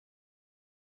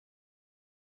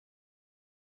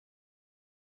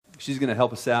She's going to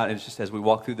help us out, and it's just as we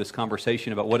walk through this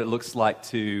conversation about what it looks like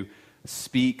to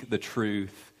speak the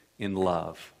truth in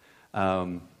love.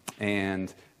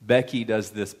 And Becky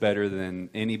does this better than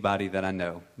anybody that I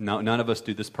know. No, none of us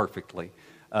do this perfectly,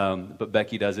 but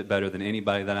Becky does it better than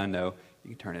anybody that I know. You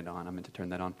can turn it on. I meant to turn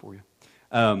that on for you.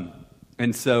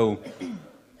 And so I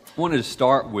wanted to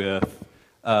start with,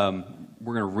 we're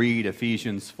going to read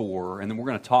Ephesians 4, and then we're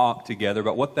going to talk together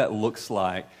about what that looks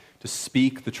like to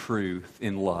speak the truth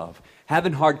in love.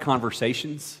 Having hard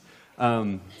conversations.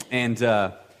 We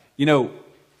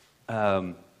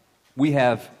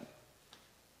have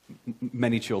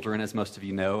many children, as most of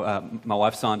you know. My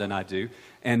wife Sonda and I do.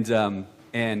 And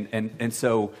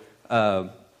so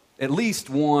at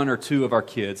least one or two of our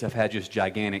kids have had just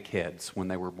gigantic heads when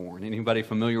they were born. Anybody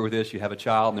familiar with this? You have a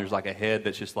child and there's like a head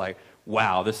that's just like,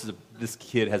 wow, this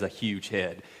kid has a huge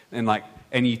head.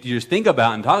 And you just think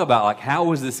about and talk about, like, how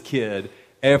was this kid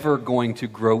ever going to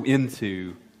grow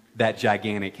into that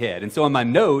gigantic head? And so in my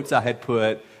notes, I had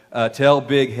put, tell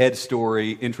big head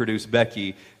story, introduce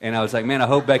Becky. And I was like, man, I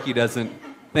hope Becky doesn't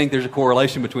think there's a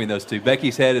correlation between those two.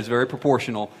 Becky's head is very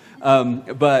proportional.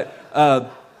 But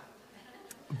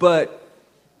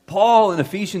Paul in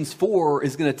Ephesians 4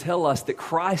 is going to tell us that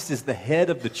Christ is the head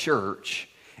of the church,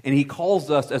 and he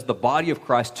calls us as the body of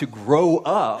Christ to grow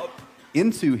up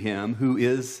into him who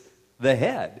is the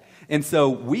head. And so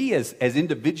we as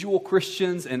individual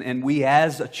Christians and we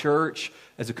as a church,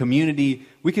 as a community,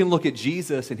 we can look at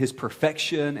Jesus and his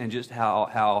perfection and just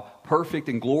how perfect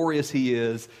and glorious he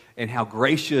is and how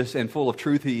gracious and full of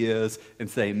truth he is and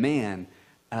say, man,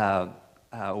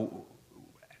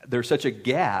 there's such a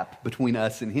gap between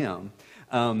us and him.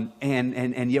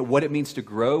 And yet what it means to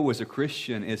grow as a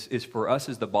Christian is for us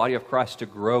as the body of Christ to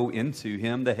grow into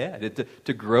him, the head,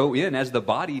 to grow in as the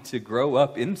body, to grow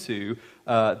up into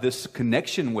this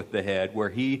connection with the head where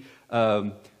he,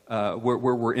 where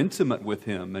we're intimate with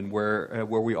him and where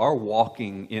we are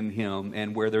walking in him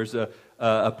and where there's a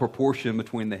proportion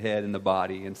between the head and the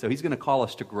body. And so he's going to call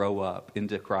us to grow up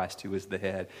into Christ who is the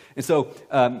head. And so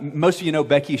most of you know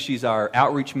Becky. She's our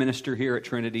outreach minister here at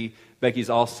Trinity.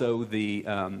 Becky's also the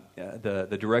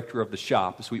director of the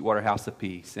shop, the Sweetwater House of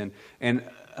Peace. And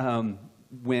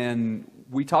when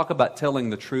we talk about telling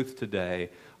the truth today,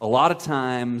 a lot of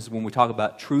times when we talk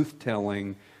about truth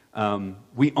telling,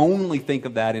 we only think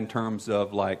of that in terms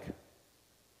of like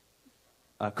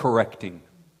correcting.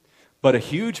 But a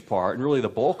huge part, and really the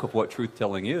bulk of what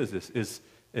truth-telling is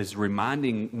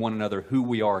reminding one another who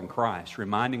we are in Christ,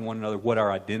 reminding one another what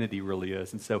our identity really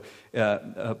is. And so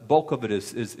a bulk of it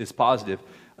is positive.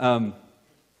 But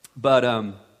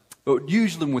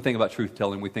usually when we think about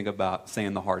truth-telling, we think about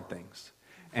saying the hard things.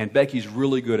 And Becky's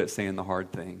really good at saying the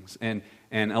hard things. And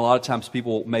a lot of times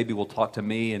people maybe will talk to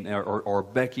me or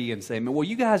Becky and say, well,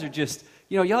 you guys are just...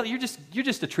 y'all, you're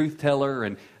just a truth teller,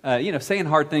 and saying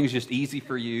hard things is just easy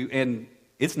for you, and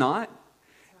it's not.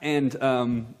 And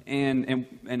I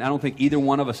don't think either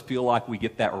one of us feel like we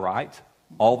get that right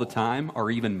all the time, or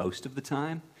even most of the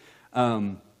time.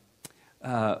 But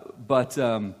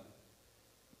a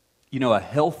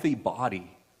healthy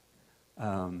body.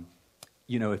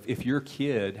 If your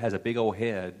kid has a big old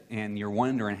head and you're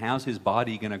wondering how's his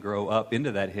body going to grow up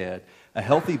into that head, a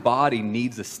healthy body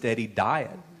needs a steady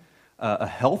diet. A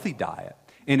healthy diet.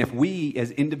 And if we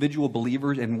as individual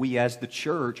believers and we as the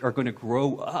church are going to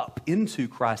grow up into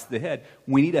Christ the head,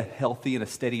 we need a healthy and a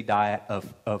steady diet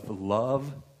of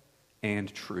love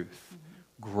and truth.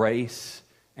 Grace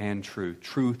and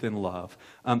truth and love.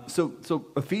 So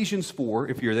Ephesians 4,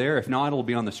 if you're there, if not, it'll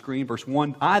be on the screen. Verse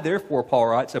 1, I therefore, Paul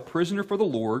writes, a prisoner for the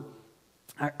Lord,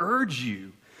 I urge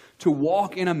you to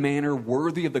walk in a manner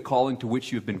worthy of the calling to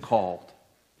which you have been called,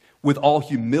 with all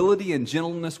humility and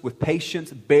gentleness, with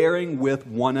patience, bearing with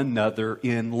one another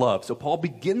in love. So Paul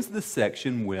begins this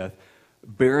section with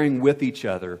bearing with each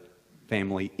other,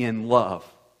 family, in love.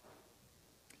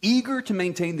 Eager to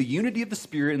maintain the unity of the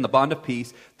Spirit and the bond of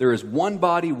peace, there is one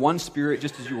body, one Spirit,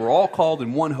 just as you were all called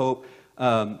in one hope,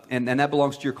 and that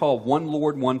belongs to your call, one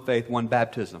Lord, one faith, one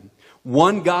baptism.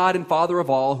 One God and Father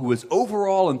of all, who is over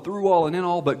all and through all and in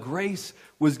all, but grace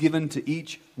was given to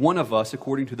each one of us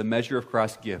according to the measure of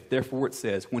Christ's gift. Therefore it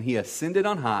says, when he ascended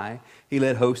on high, he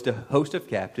led a host of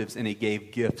captives, and he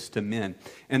gave gifts to men.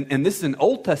 And this is an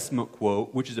Old Testament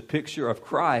quote, which is a picture of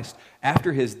Christ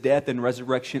after his death and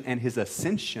resurrection and his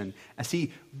ascension. As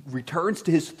he returns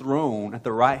to his throne at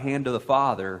the right hand of the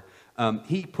Father,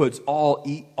 he puts all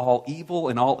evil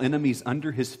and all enemies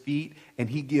under his feet,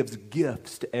 and he gives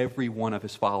gifts to every one of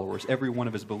his followers, every one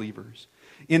of his believers.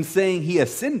 In saying he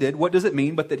ascended, what does it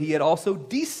mean but that he had also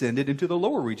descended into the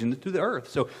lower region, into the earth?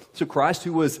 So Christ,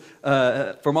 who was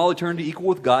from all eternity equal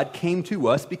with God, came to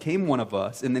us, became one of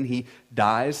us, and then he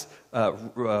dies,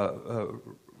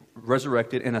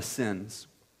 resurrected, and ascends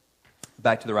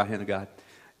back to the right hand of God.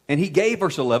 And he gave,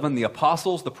 verse 11, the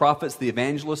apostles, the prophets, the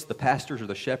evangelists, the pastors, or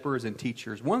the shepherds and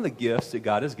teachers. One of the gifts that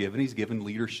God has given, he's given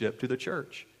leadership to the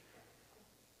church.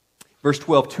 Verse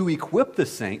 12, to equip the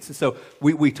saints. And so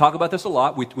we talk about this a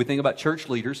lot. We think about church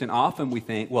leaders, and often we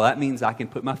think, well, that means I can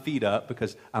put my feet up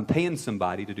because I'm paying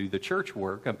somebody to do the church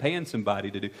work. I'm paying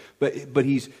somebody to do. But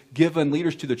he's given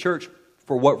leaders to the church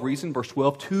for what reason? Verse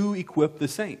 12, to equip the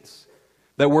saints.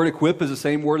 That word equip is the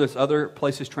same word as other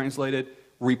places translated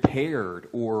repaired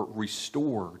or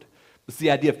restored. It's the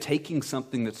idea of taking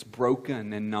something that's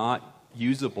broken and not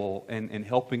usable and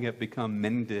helping it become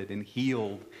mended and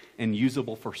healed and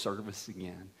usable for service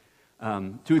again.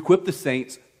 To equip the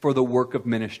saints for the work of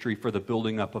ministry, for the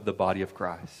building up of the body of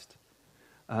Christ.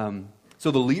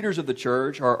 So the leaders of the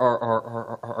church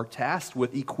are tasked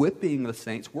with equipping the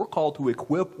saints. We're called to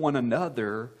equip one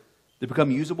another to become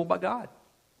usable by God.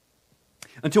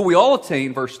 Until we all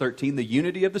attain, verse 13, the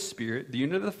unity of the Spirit, the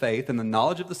unity of the faith, and the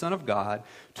knowledge of the Son of God,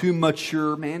 to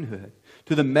mature manhood,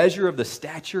 to the measure of the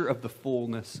stature of the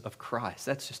fullness of Christ.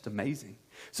 That's just amazing.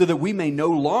 So that we may no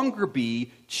longer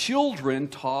be children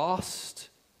tossed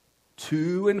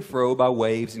to and fro by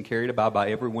waves and carried about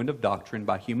by every wind of doctrine,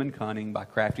 by human cunning, by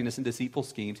craftiness and deceitful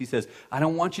schemes. He says, I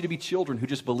don't want you to be children who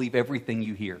just believe everything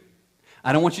you hear.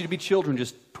 I don't want you to be children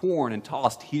just torn and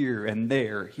tossed here and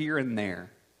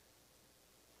there.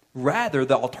 Rather,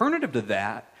 the alternative to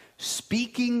that,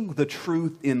 speaking the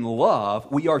truth in love,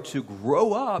 we are to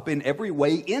grow up in every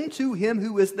way into him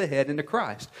who is the head, into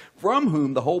Christ, from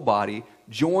whom the whole body,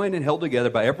 joined and held together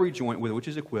by every joint with which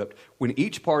is equipped, when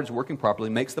each part is working properly,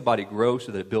 makes the body grow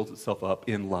so that it builds itself up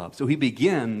in love. So he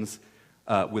begins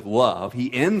with love,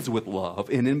 he ends with love,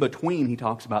 and in between he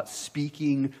talks about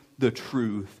speaking the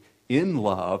truth in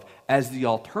love as the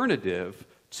alternative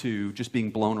to just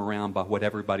being blown around by what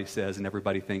everybody says and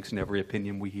everybody thinks and every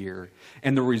opinion we hear.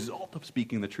 And the result of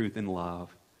speaking the truth in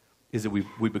love is that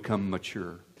we become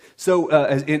mature. So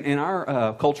as in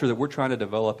our culture that we're trying to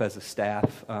develop as a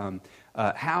staff,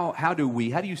 how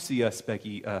do you see us,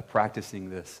 Becky, practicing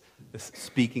this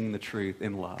speaking the truth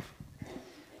in love?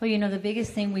 Well, the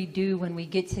biggest thing we do when we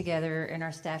get together in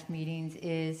our staff meetings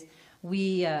is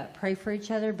we pray for each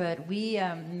other, but we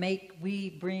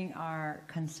bring our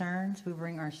concerns, we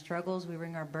bring our struggles, we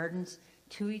bring our burdens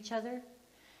to each other,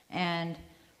 and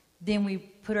then we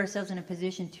put ourselves in a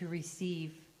position to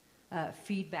receive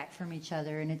feedback from each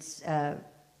other, and it's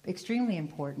extremely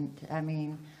important. I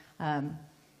mean,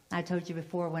 I told you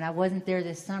before, when I wasn't there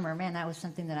this summer, man, that was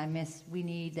something that I missed. We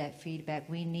need that feedback.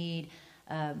 We need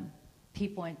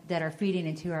people that are feeding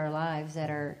into our lives, that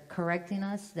are correcting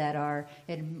us, that are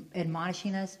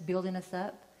admonishing us, building us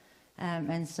up.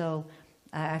 And so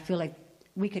I feel like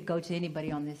we could go to anybody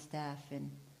on this staff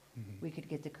and we could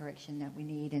get the correction that we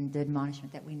need and the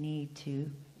admonishment that we need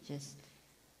to just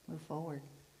move forward.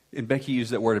 And Becky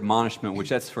used that word admonishment, which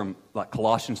that's from like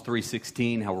Colossians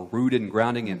 3:16, how we're rooted and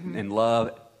grounding in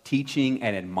love, teaching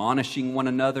and admonishing one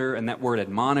another. And that word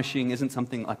admonishing isn't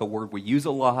something like a word we use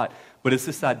a lot, but it's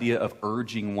this idea of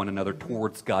urging one another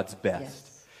towards God's best. Yes.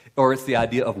 Or it's the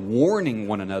idea of warning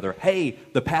one another, hey,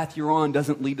 the path you're on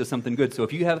doesn't lead to something good. So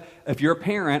if you're a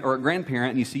parent or a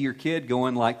grandparent and you see your kid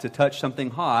going like to touch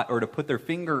something hot or to put their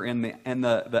finger in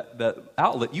the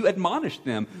outlet, you admonish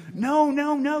them.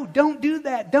 No, don't do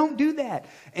that.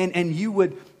 And you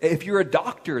would, if you're a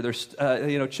doctor, there's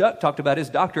Chuck talked about his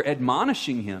doctor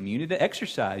admonishing him. You need to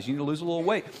exercise. You need to lose a little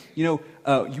weight. You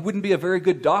wouldn't be a very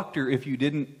good doctor if you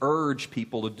didn't urge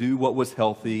people to do what was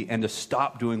healthy and to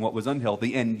stop doing what was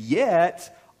unhealthy. And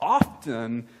yet,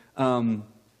 often,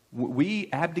 we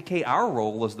abdicate our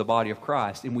role as the body of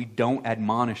Christ and we don't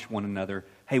admonish one another,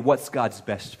 hey, what's God's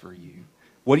best for you?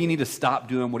 What do you need to stop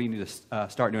doing? What do you need to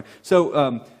start doing?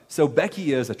 So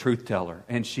Becky is a truth teller,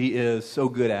 and she is so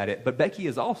good at it. But Becky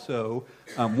is also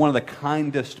one of the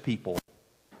kindest people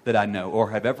that I know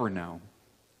or have ever known.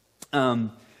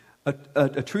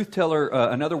 A truth teller,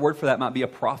 another word for that might be a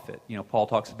prophet. Paul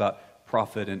talks about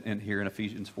prophet and here in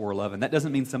Ephesians 4:11. That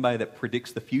doesn't mean somebody that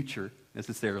predicts the future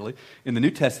necessarily. In the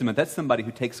New Testament, that's somebody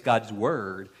who takes God's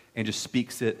word and just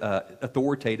speaks it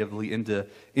authoritatively into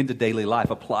daily life,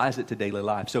 applies it to daily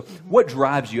life. So what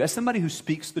drives you, as somebody who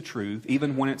speaks the truth,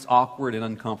 even when it's awkward and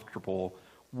uncomfortable,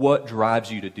 what drives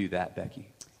you to do that, Becky?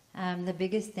 The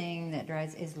biggest thing that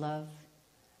drives is love.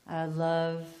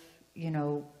 Love,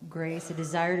 grace, a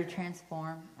desire to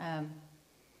transform.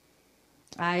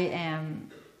 I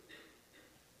am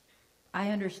I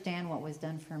understand what was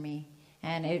done for me.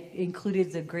 And it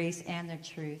included the grace and the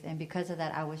truth. And because of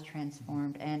that, I was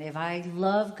transformed. And if I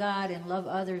love God and love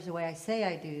others the way I say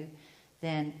I do,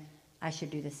 then I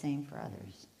should do the same for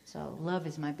others. So love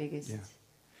is my biggest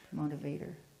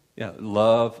motivator. Yeah,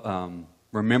 love,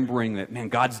 remembering that, man,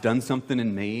 God's done something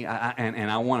in me. And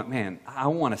I want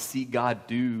to see God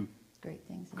do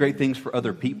great things for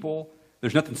other people.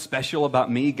 There's nothing special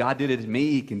about me. God did it in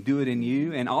me. He can do it in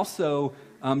you. And also,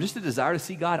 just a desire to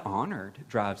see God honored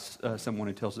drives someone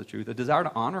who tells the truth, a desire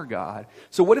to honor God.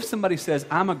 So what if somebody says,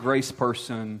 I'm a grace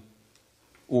person,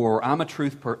 or I'm a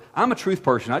truth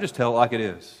person, I just tell it like it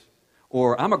is.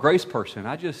 Or I'm a grace person,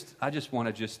 I just want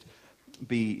to just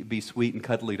be sweet and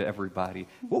cuddly to everybody.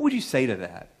 What would you say to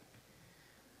that?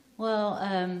 Well,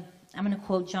 I'm going to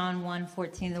quote John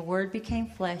 1:14. The Word became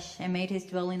flesh and made his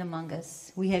dwelling among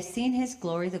us. We have seen his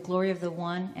glory, the glory of the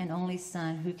one and only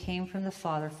Son who came from the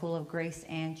Father, full of grace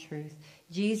and truth.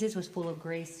 Jesus was full of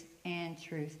grace and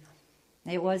truth.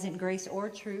 It wasn't grace or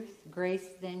truth, grace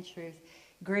then truth.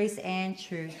 Grace and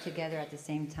truth together at the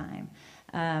same time.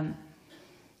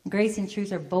 Grace and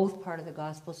truth are both part of the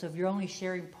gospel. So if you're only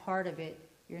sharing part of it,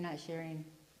 you're not sharing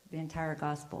the entire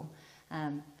gospel.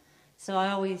 So I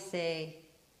always say,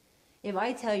 if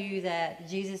I tell you that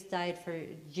Jesus died for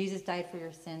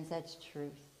your sins, that's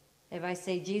truth. If I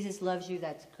say Jesus loves you,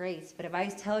 that's grace. But if I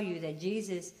tell you that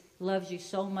Jesus loves you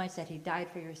so much that he died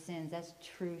for your sins, that's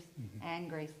truth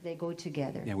and grace. They go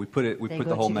together. Yeah, we put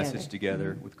the whole message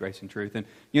together with grace and truth. And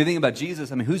you know, think about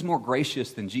Jesus. I mean, who's more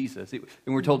gracious than Jesus? And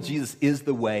we're told Jesus is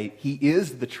the way. He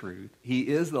is the truth. He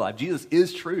is the life. Jesus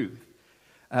is truth.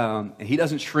 And he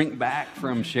doesn't shrink back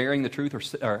from sharing the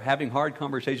truth or having hard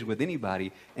conversations with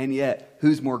anybody. And yet,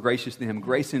 who's more gracious than him?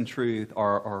 Grace and truth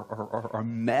are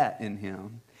met in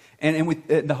him. And with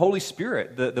the Holy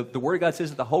Spirit, the Word of God says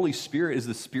that the Holy Spirit is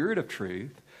the Spirit of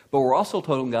truth. But we're also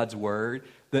told in God's Word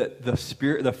that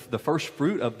the first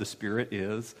fruit of the Spirit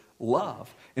is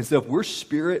love. And so if we're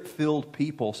Spirit-filled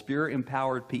people,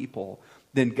 Spirit-empowered people,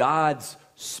 then God's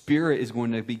Spirit is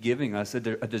going to be giving us a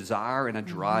desire and a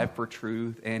drive for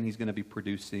truth, and he's going to be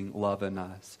producing love in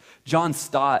us. John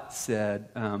Stott said,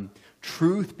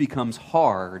 truth becomes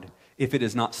hard if it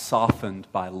is not softened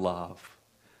by love.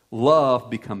 Love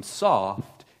becomes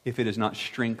soft if it is not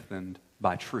strengthened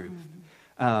by truth.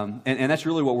 And that's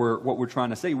really what we're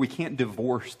trying to say. We can't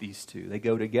divorce these two. They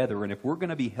go together. And if we're going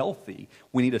to be healthy,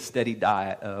 we need a steady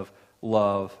diet of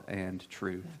love and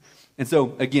truth. And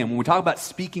so, again, when we talk about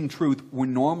speaking truth, we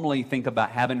normally think about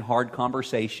having hard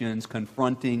conversations,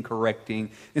 confronting,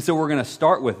 correcting. And so we're going to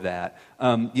start with that.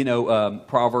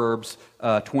 Proverbs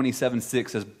 27:6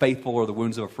 says, "Faithful are the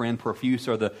wounds of a friend, profuse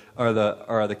are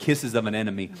the kisses of an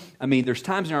enemy." I mean, there's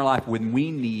times in our life when we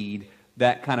need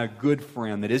that kind of good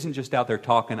friend that isn't just out there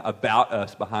talking about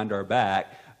us behind our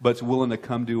back, but's willing to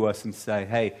come to us and say,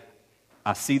 "Hey,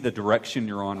 I see the direction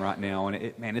you're on right now,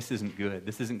 and man, this isn't good.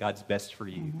 This isn't God's best for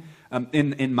you."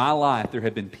 In my life, there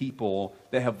have been people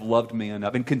that have loved me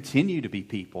enough, and continue to be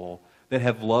people that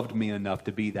have loved me enough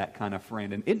to be that kind of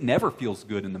friend. And it never feels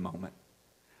good in the moment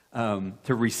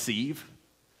to receive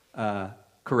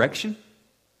correction,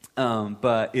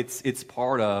 but it's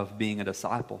part of being a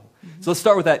disciple. So let's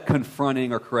start with that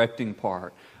confronting or correcting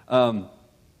part.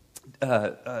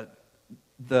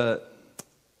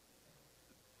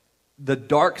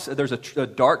 There's a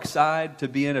dark side to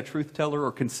being a truth teller,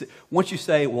 or once you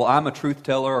say, "Well, I'm a truth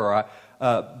teller," or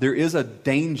there is a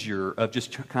danger of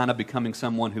just kind of becoming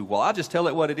someone who, "Well, I'll just tell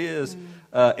it what it is,"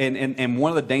 and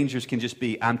one of the dangers can just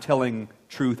be, "I'm telling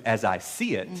truth as I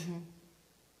see it,"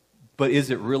 but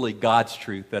is it really God's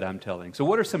truth that I'm telling? So,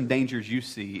 what are some dangers you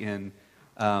see in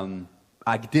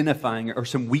identifying, or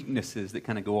some weaknesses that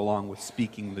kind of go along with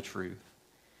speaking the truth?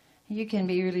 You can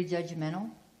be really judgmental.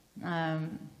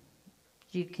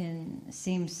 You can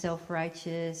seem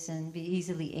self-righteous and be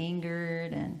easily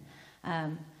angered, and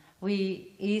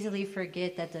we easily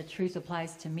forget that the truth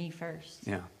applies to me first.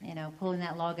 Yeah. Pulling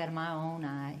that log out of my own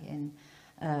eye, and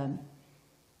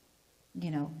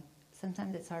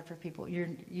sometimes it's hard for people.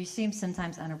 You seem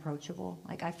sometimes unapproachable.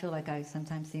 Like, I feel like I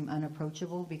sometimes seem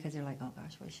unapproachable because they're like, "Oh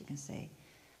gosh, what is she gonna say?"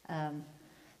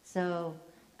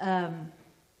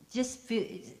 Just feel,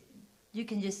 you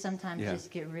can just sometimes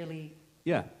just get really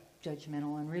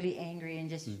judgmental and really angry and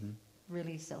just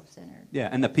really self-centered. Yeah,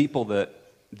 and the people that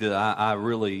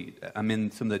I'm in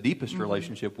some of the deepest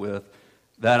relationship with,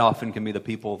 that often can be the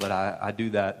people that I do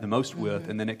that the most with,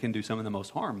 and then it can do some of the most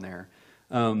harm there.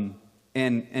 And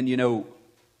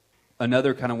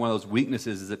another kind of one of those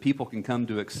weaknesses is that people can come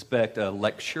to expect a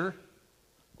lecture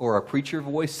or a preacher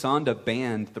voice. Sonda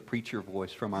banned the preacher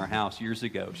voice from our house years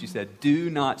ago. She said,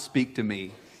 "Do not speak to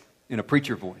me in a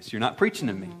preacher voice. You're not preaching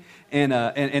to me.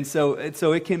 And so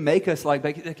it can make us like,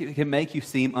 it can make you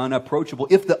seem unapproachable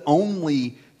if the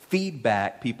only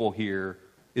feedback people hear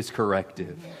is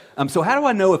corrective. So how do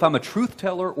I know if I'm a truth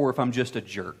teller or if I'm just a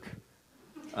jerk?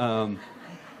 And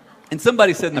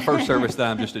somebody said in the first service that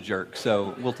I'm just a jerk,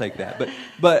 so we'll take that.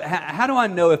 But how do I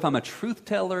know if I'm a truth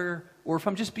teller or if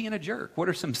I'm just being a jerk? What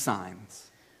are some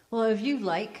signs? Well, if you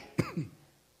like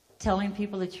telling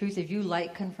people the truth, if you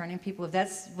like confronting people, if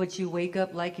that's what you wake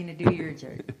up liking to do, you're a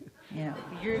jerk. You know,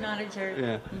 you're not a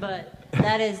jerk, but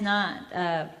that is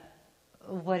not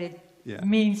what it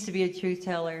means to be a truth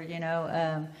teller. You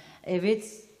know,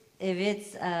 if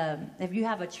you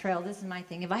have a trail, this is my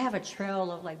thing. If I have a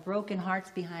trail of like broken hearts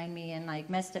behind me and like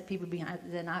messed up people behind,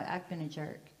 then I've been a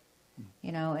jerk.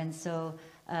 You know, and so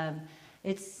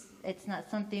it's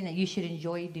not something that you should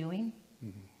enjoy doing.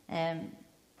 And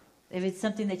if it's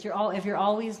something that if you're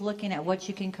always looking at what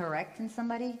you can correct in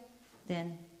somebody,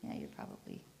 then yeah, you're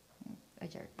probably a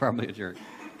jerk. Probably a jerk.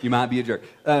 You might be a jerk.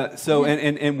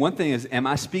 And one thing is, am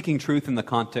I speaking truth in the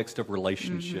context of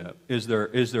relationship? Is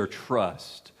there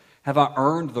trust? Have I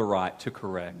earned the right to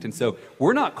correct? And so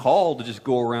we're not called to just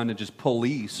go around and just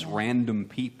police random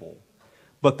people.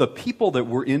 But the people that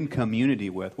we're in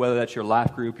community with, whether that's your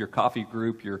life group, your coffee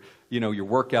group, your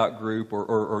workout group,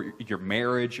 or your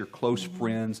marriage, your close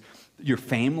friends, your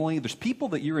family, there's people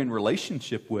that you're in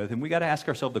relationship with, and we got to ask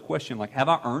ourselves the question, like, have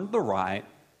I earned the right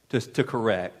to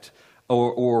correct,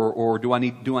 or do I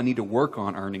need to work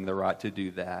on earning the right to do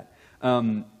that?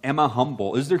 Am I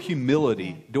humble? Is there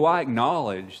humility? Do I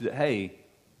acknowledge that, hey,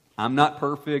 I'm not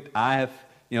perfect.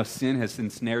 Sin has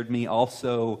ensnared me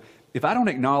also. If I don't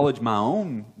acknowledge my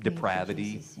own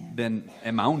depravity, then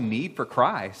and my own need for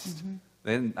Christ,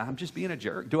 then I'm just being a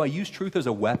jerk. Do I use truth as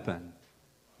a weapon?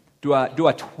 Do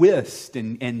I twist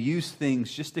and use things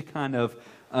just to kind of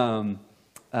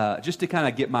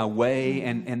get my way?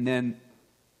 And then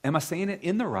am I saying it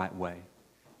in the right way?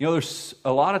 You know, there's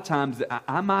a lot of times that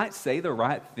I might say the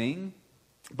right thing,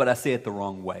 but I say it the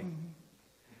wrong way,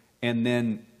 and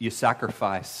then you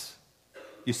sacrifice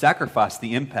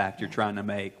the impact you're trying to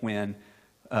make when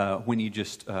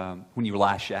you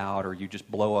lash out or you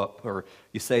just blow up or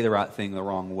you say the right thing the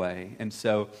wrong way. And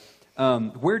so,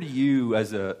 where do you,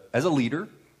 as a leader,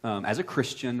 as a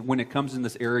Christian, when it comes in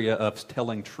this area of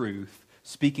telling truth,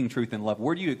 speaking truth in love,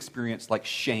 where do you experience like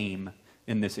shame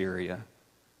in this area?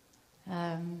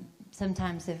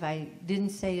 Sometimes if I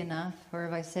didn't say enough or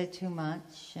if I said too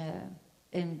much,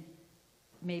 and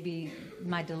maybe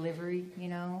my delivery,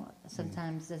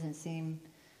 sometimes it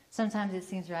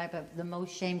seems right, but the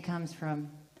most shame comes from,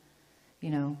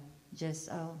 just,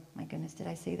 oh my goodness, did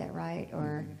I say that right?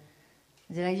 Or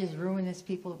did I just ruin this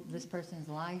person's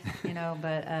life?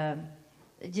 But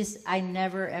I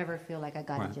never ever feel like I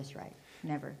got it just right.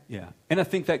 Never. Yeah. And I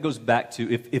think that goes back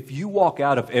to if you walk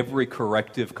out of every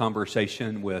corrective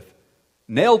conversation with,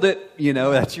 nailed it,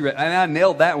 that's your, and I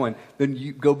nailed that one, then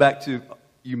you go back to,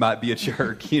 you might be a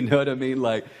jerk, you know what I mean?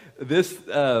 Like this,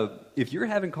 if you're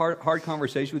having hard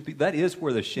conversation with people, that is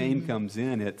where the shame comes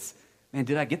in. It's, man,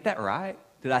 did I get that right?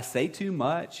 Did I say too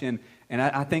much? And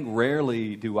I think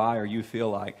rarely do I or you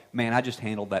feel like, man, I just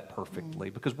handled that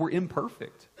perfectly, because we're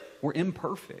imperfect. We're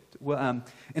imperfect. Well,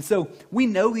 and so we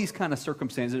know these kind of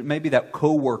circumstances. Maybe that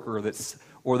coworker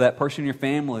or that person in your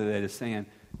family that is saying,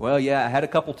 well, yeah, I had a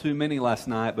couple too many last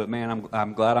night, but man,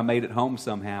 I'm glad I made it home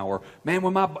somehow. Or man,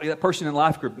 when that person in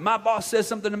life group, my boss says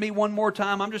something to me one more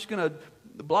time, I'm just gonna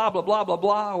blah blah blah blah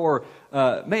blah. Or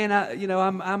man,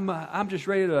 I'm just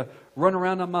ready to run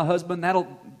around on my husband.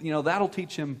 That'll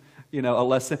teach him a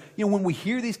lesson. When we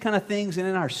hear these kind of things and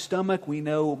in our stomach, we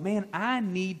know, man, I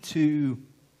need to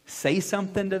say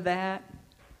something to that,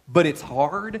 but it's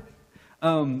hard.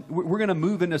 We're going to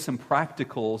move into some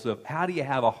practicals of how do you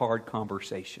have a hard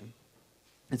conversation.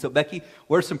 And so, Becky,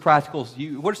 what are some practicals?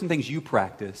 What are some things you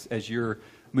practice as you're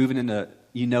moving into,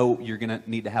 you're going to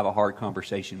need to have a hard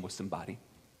conversation with somebody?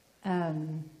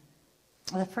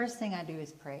 The first thing I do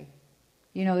is pray.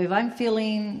 If I'm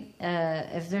feeling,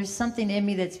 if there's something in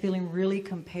me that's feeling really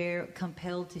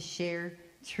compelled to share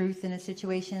truth in a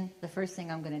situation, the first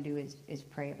thing I'm going to do is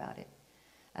pray about it.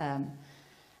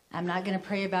 I'm not going to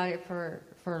pray about it for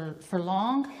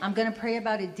long. I'm going to pray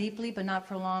about it deeply, but not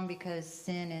for long, because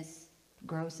sin is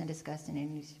gross and disgusting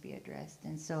and it needs to be addressed.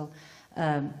 And so,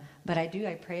 but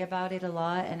I pray about it a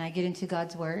lot, and I get into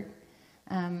God's Word.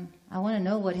 I want to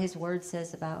know what His Word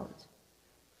says about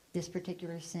this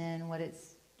particular sin, what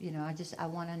it's, I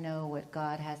want to know what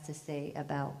God has to say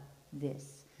about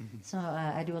this. So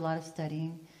I do a lot of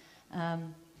studying,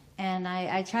 and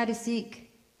I try to seek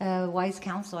wise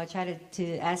counsel. I try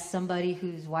to ask somebody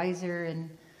who's wiser and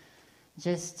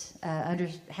just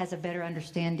has a better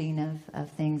understanding of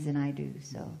things than I do.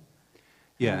 So.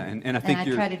 Yeah, and I think I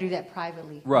try to do that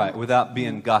privately. Right, without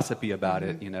being gossipy about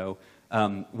it, you know.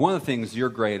 One of the things you're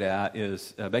great at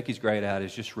is, Becky's great at,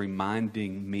 is just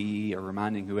reminding me or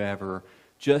reminding whoever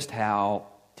just how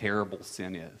terrible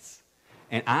sin is.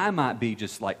 And I might be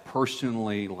just like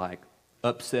personally like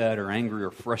upset or angry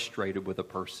or frustrated with a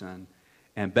person,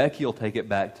 and Becky will take it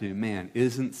back to, man,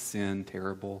 isn't sin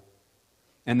terrible?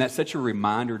 And that's such a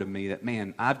reminder to me that,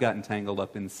 man, I've gotten tangled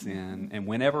up in sin, and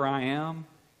whenever I am,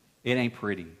 it ain't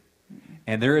pretty.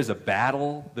 And there is a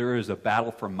battle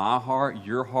for my heart,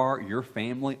 your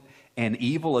family, and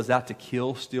evil is out to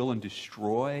kill, steal, and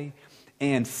destroy.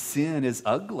 And sin is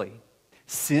ugly.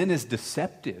 Sin is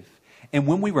deceptive. And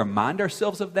when we remind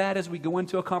ourselves of that as we go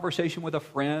into a conversation with a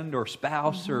friend or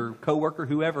spouse or coworker,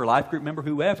 whoever, life group member,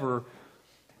 whoever,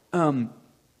 when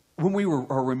we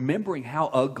are remembering how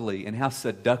ugly and how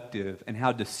seductive and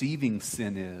how deceiving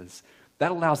sin is,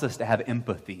 that allows us to have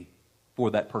empathy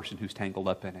for that person who's tangled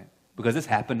up in it. Because it's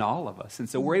happened to all of us. And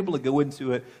so we're able to go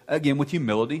into it, again, with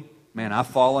humility. Man, I've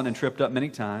fallen and tripped up many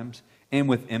times. And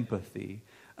with empathy.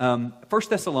 1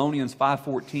 Thessalonians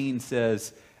 5:14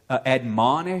 says,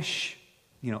 admonish,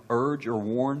 urge or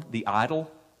warn the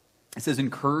idle. It says,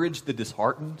 encourage the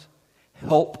disheartened,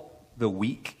 help the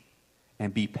weak,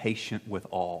 and be patient with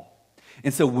all.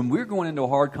 And so when we're going into a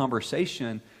hard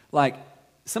conversation, like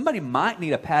somebody might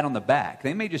need a pat on the back.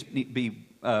 They may just be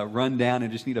run down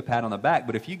and just need a pat on the back.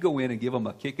 But if you go in and give them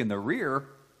a kick in the rear,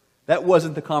 that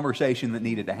wasn't the conversation that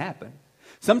needed to happen.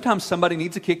 Sometimes somebody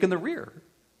needs a kick in the rear.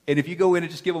 And if you go in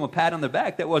and just give them a pat on the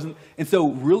back, that wasn't. And so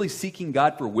really seeking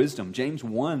God for wisdom. James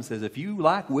 1 says, if you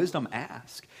lack wisdom,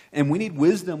 ask. And we need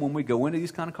wisdom when we go into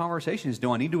these kind of conversations.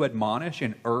 Do I need to admonish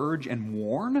and urge and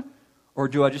warn? Or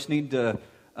do I just need to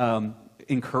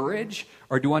encourage?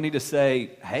 Or do I need to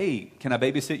say, hey, can I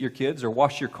babysit your kids or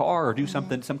wash your car or do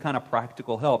something, some kind of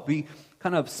practical help? Be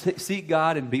kind of seek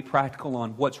God and be practical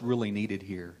on what's really needed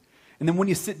here. And then when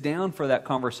you sit down for that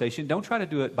conversation, don't try to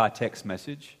do it by text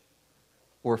message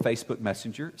or Facebook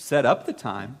Messenger. Set up the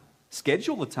time.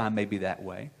 Schedule the time maybe that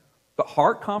way. But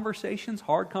hard conversations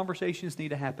need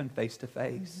to happen face to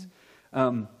face.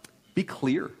 Be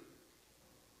clear.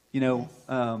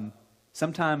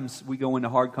 Sometimes we go into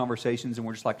hard conversations and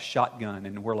we're just like shotgun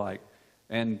and we're like,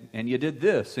 and you did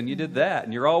this and you did that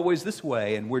and you're always this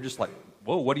way, and we're just like,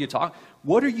 whoa, what are you talking?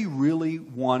 What are you really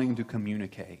wanting to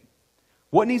communicate?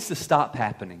 What needs to stop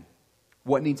happening?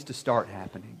 What needs to start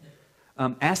happening?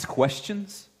 Ask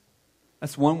questions.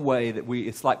 That's one way that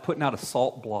it's like putting out a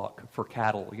salt block for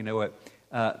cattle. You know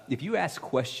what? If you ask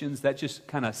questions, that's just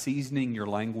kind of seasoning your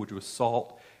language with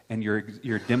salt, and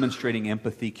you're demonstrating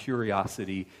empathy,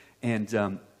 curiosity.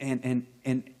 And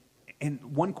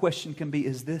one question can be,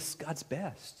 is this God's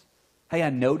best? Hey,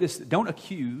 I noticed, don't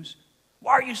accuse.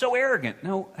 Why are you so arrogant?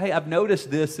 No, hey, I've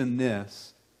noticed this and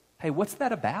this. Hey, what's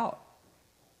that about?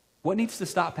 What needs to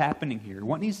stop happening here?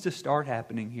 What needs to start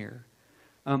happening here?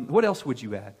 What else would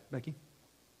you add, Becky?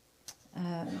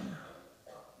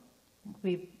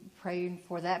 We pray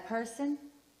for that person.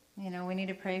 We need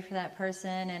to pray for that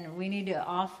person, and we need to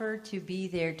offer to be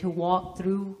there to walk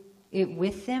through it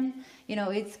with them.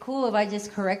 It's cool if I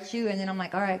just correct you and then I'm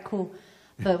like, all right, cool.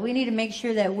 But we need to make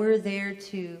sure that we're there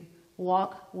to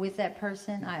walk with that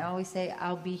person. I always say,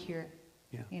 I'll be here.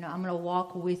 Yeah. I'm going to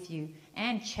walk with you,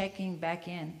 and checking back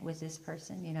in with this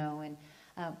person,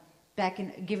 and back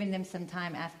in, giving them some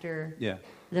time after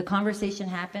the conversation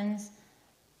happens,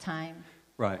 time.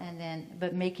 Right. And then,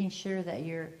 but making sure that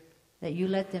you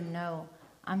let them know,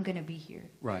 I'm going to be here.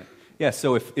 Right. Yeah,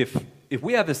 so if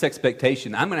we have this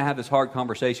expectation, I'm going to have this hard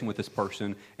conversation with this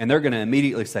person, and they're going to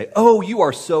immediately say, oh, you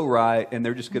are so right, and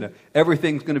they're just going to,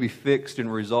 everything's going to be fixed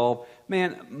and resolved.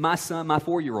 Man, my son, my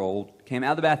 4-year-old, came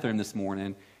out of the bathroom this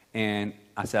morning, and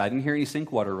I said, I didn't hear any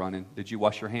sink water running. Did you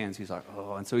wash your hands? He's like,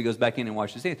 oh, and so he goes back in and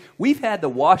washes his hands. We've had the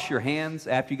wash your hands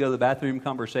after you go to the bathroom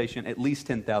conversation at least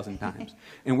 10,000 times.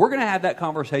 And we're going to have that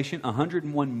conversation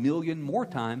 101 million more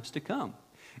times to come.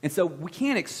 And so we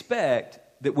can't expect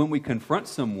that when we confront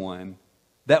someone,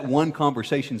 that one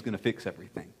conversation is going to fix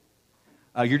everything.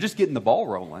 You're just getting the ball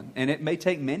rolling, and it may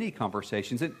take many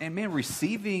conversations. And man,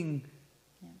 receiving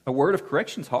a word of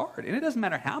correction is hard, and it doesn't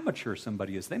matter how mature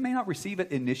somebody is. They may not receive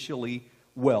it initially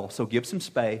well, so give some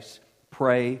space,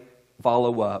 pray,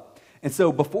 follow up. And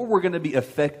so before we're going to be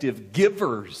effective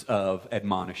givers of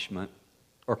admonishment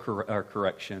or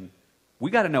correction,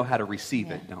 we got to know how to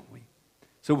receive it, don't we?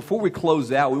 So before we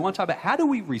close out, we want to talk about how do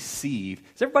we receive.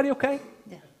 Is everybody okay?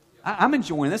 Yeah. I'm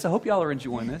enjoying this. I hope y'all are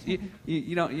enjoying this.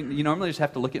 You don't, you normally just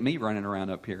have to look at me running around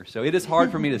up here. So it is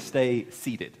hard for me to stay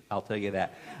seated, I'll tell you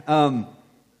that.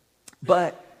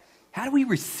 But how do we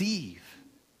receive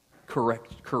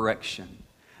correction?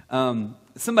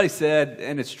 Somebody said,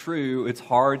 and it's true, it's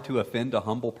hard to offend a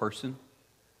humble person.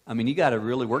 I mean, you got to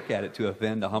really work at it to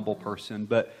offend a humble person.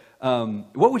 But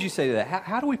what would you say to that?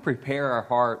 How do we prepare our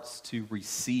hearts to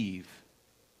receive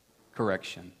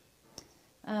correction?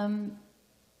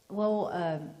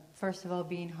 First of all,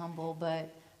 being humble,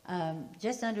 but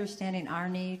just understanding our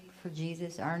need for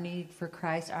Jesus, our need for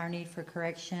Christ, our need for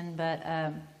correction. But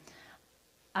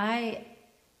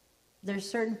there's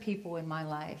certain people in my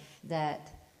life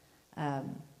that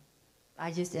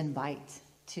I just invite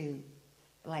to,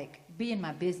 like, be in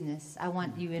my business. I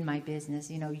want you in my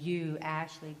business. You know, you,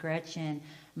 Ashley, Gretchen,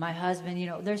 my husband. You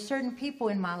know, there's certain people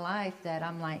in my life that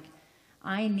I'm like,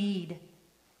 I need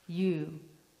you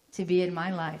to be in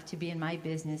my life, to be in my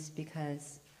business,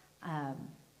 because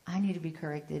I need to be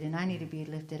corrected and I need to be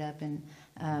lifted up. And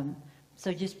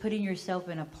so just putting yourself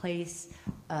in a place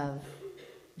of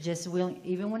just willing,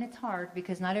 even when it's hard,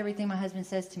 because not everything my husband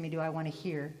says to me do I want to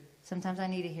hear. Sometimes I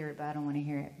need to hear it, but I don't want to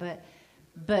hear it.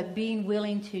 But being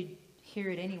willing to hear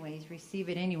it anyways, receive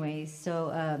it anyways. So,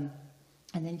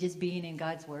 and then just being in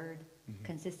God's Word,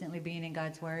 consistently being in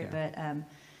God's Word. Yeah. But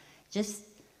just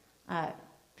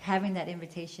having that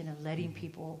invitation of letting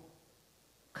people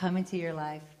come into your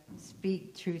life,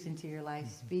 speak truth into your life,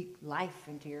 speak life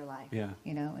into your life. Yeah.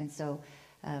 You know, and so.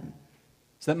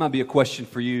 So that might be a question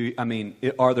for you. I mean,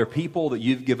 are there people that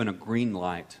you've given a green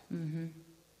light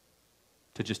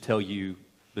to just tell you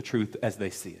the truth as they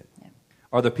see it? Yeah.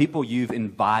 Are there people you've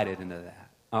invited into that?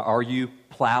 Are you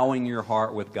plowing your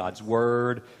heart with God's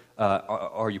Word?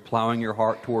 Are you plowing your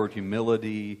heart toward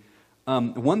humility?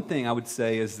 One thing I would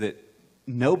say is that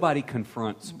nobody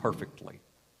confronts perfectly.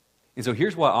 And so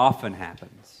here's what often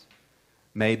happens.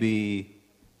 Maybe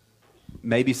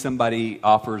somebody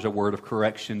offers a word of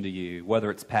correction to you, whether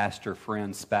it's pastor,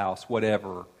 friend, spouse,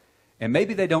 whatever, and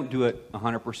maybe they don't do it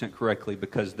 100% correctly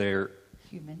because they're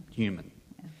human.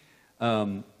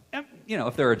 Yeah. You know,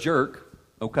 if they're a jerk,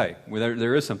 okay, well,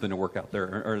 there is something to work out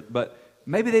there. But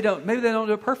maybe they don't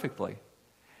do it perfectly,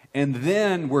 and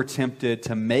then we're tempted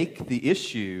to make the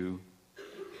issue,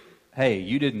 hey,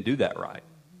 you didn't do that right,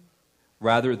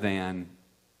 rather than,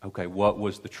 okay, what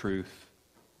was the truth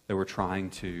that we're trying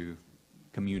to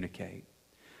communicate?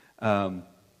 And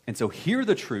so hear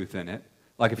the truth in it.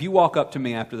 Like if you walk up to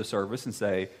me after the service and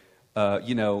say,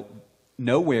 you know,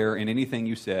 nowhere in anything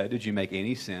you said did you make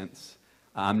any sense.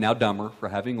 I'm now dumber for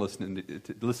having listened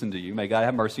to you. May God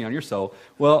have mercy on your soul.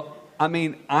 Well, I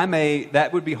mean, that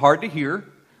would be hard to hear,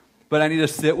 but I need to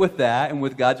sit with that and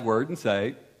with God's Word and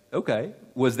say, okay,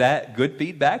 was that good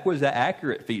feedback? Was that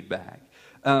accurate feedback?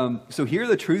 So hear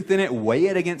the truth in it, weigh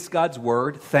it against God's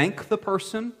Word, thank the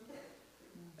person,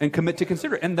 and commit to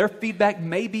consider it. And their feedback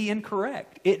may be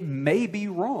incorrect. It may be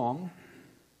wrong,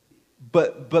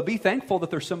 but be thankful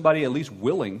that there's somebody at least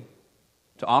willing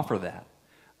to offer that.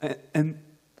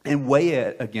 And weigh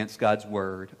it against God's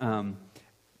Word.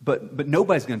 But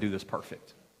nobody's going to do this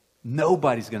perfect.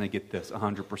 Nobody's going to get this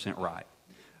 100% right.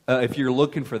 If you're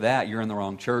looking for that, you're in the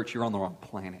wrong church. You're on the wrong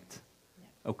planet.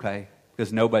 Okay?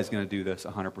 Because nobody's going to do this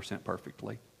 100%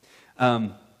 perfectly.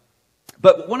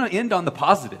 But I want to end on the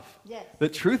positive. Yes.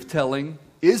 That truth-telling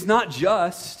is not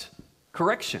just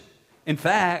correction. In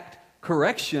fact,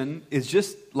 correction is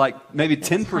just like maybe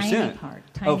 10%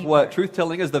 of what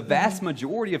truth-telling is. The vast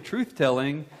majority of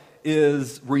truth-telling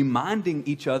is reminding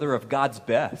each other of God's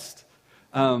best.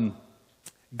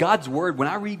 God's Word, when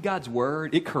I read God's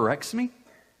Word, it corrects me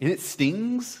and it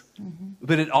stings,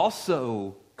 but it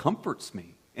also comforts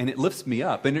me. And it lifts me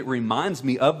up, and it reminds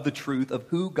me of the truth of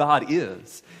who God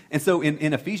is. And so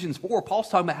in Ephesians 4, Paul's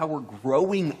talking about how we're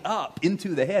growing up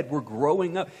into the head. We're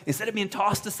growing up. Instead of being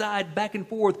tossed aside back and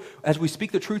forth, as we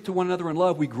speak the truth to one another in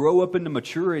love, we grow up into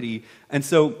maturity. And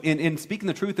so in speaking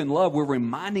the truth in love, we're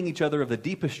reminding each other of the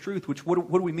deepest truth, which what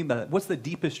do we mean by that? What's the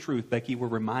deepest truth, Becky, we're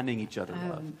reminding each other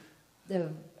of?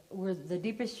 The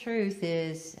deepest truth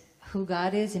is who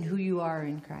God is and who you are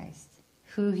in Christ.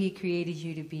 Who He created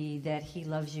you to be, that He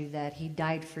loves you, that He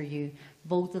died for you.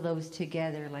 Both of those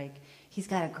together, like He's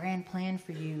got a grand plan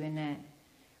for you, and that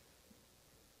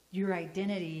your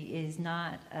identity is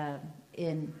not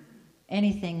in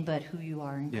anything but who you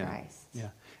are in Christ.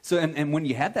 Yeah. So, and when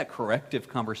you have that corrective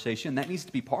conversation, that needs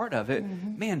to be part of it.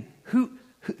 Man,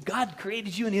 God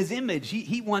created you in His image.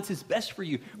 He wants His best for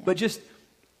you. Yeah. But just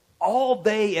all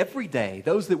day, every day,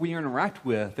 those that we interact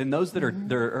with and those that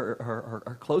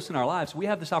are close in our lives, we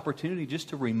have this opportunity just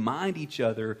to remind each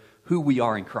other who we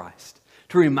are in Christ.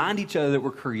 to remind each other that we're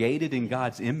created in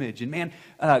God's image. And man,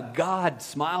 God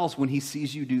smiles when he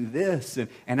sees you do this.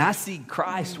 And I see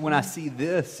Christ when I see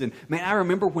this. And man, I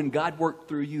remember when God worked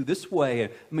through you this way. I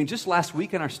mean, just last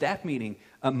week in our staff meeting,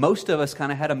 most of us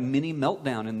kind of had a mini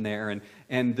meltdown in there.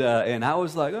 And I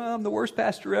was like, oh, I'm the worst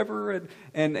pastor ever.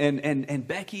 And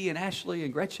Becky and Ashley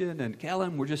and Gretchen and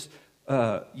Kellen were just,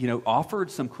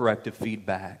 offered some corrective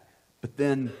feedback. But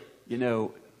then,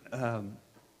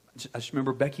 I just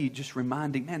remember Becky just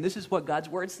reminding, man, this is what God's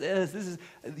word says.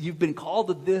 You've been called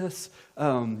to this.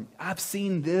 I've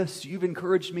seen this. You've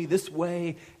encouraged me this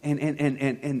way,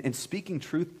 and speaking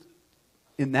truth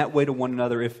in that way to one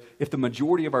another. If the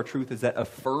majority of our truth is that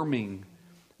affirming,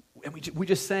 and we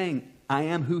just saying, I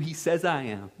am who He says I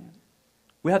am.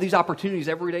 We have these opportunities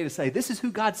every day to say, this is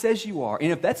who God says you are.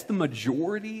 And if that's the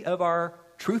majority of our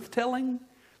truth telling,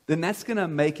 then that's going to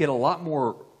make it a lot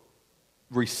more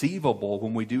receivable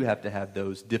when we do have to have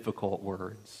those difficult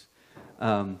words.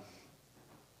 And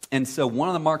so one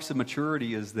of the marks of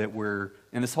maturity is that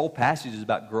and this whole passage is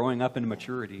about growing up into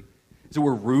maturity, is that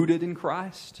we're rooted in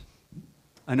Christ.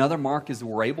 Another mark is that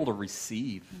we're able to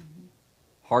receive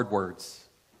hard words.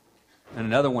 And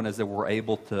another one is that we're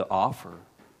able to offer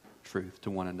truth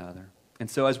to one another. And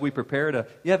so as we prepare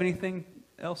you have anything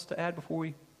else to add before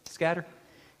we scatter?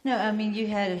 No, I mean, you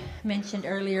had mentioned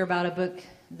earlier about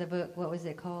the book, what was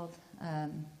it called?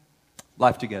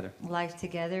 Life Together. Life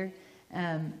Together.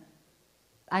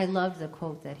 I love the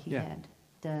quote that he had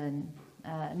done.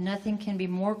 Nothing can be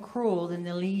more cruel than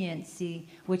the leniency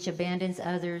which abandons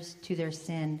others to their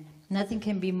sin. Nothing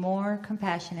can be more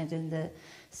compassionate than the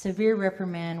severe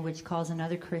reprimand which calls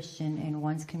another Christian in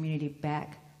one's community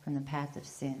back from the path of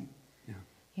sin.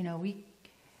 Yeah.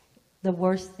 The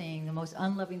worst thing, the most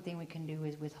unloving thing we can do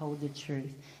is withhold the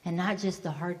truth. And not just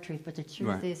the hard truth, but the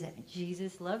truth is that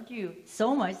Jesus loved you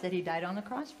so much that He died on the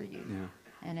cross for you.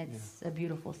 Yeah. And it's a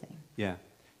beautiful thing. Yeah.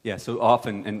 Yeah, so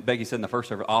often, and Becky said in the first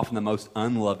service, often the most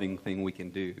unloving thing we can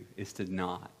do is to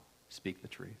not speak the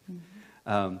truth.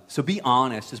 Mm-hmm. So be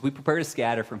honest. As we prepare to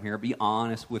scatter from here, be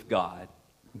honest with God.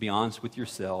 Be honest with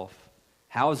yourself.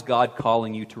 How is God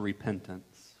calling you to repentance?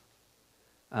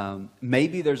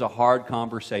 Maybe there's a hard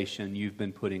conversation you've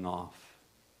been putting off.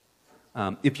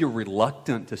 If you're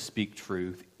reluctant to speak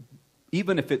truth,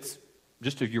 even if it's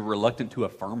just if you're reluctant to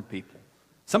affirm people,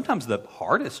 sometimes the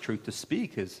hardest truth to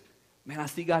speak is, man, I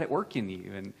see God at work in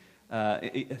you. And,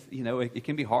 it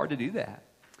can be hard to do that.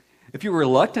 If you're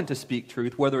reluctant to speak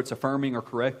truth, whether it's affirming or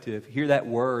corrective, hear that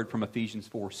word from Ephesians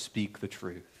 4, speak the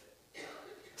truth.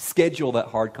 Schedule that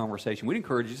hard conversation. We'd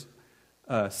encourage you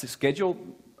to schedule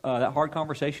that hard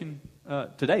conversation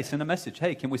today. Send a message.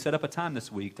 Hey, can we set up a time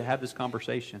this week to have this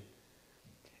conversation?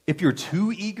 If you're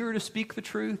too eager to speak the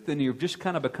truth and you've just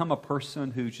kind of become a person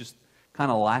who's just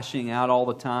kind of lashing out all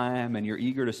the time and you're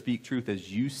eager to speak truth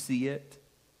as you see it,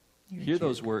 hear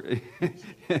those words.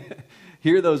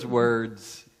 Hear those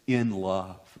words in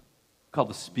love. Called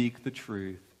to speak the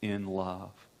truth in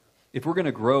love. If we're going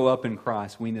to grow up in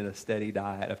Christ, we need a steady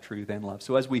diet of truth and love.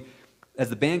 So as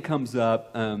the band comes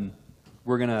up,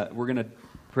 we're gonna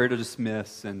pray to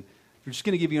dismiss, and we're just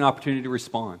going to give you an opportunity to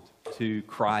respond to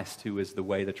Christ, who is the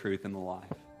way, the truth, and the life.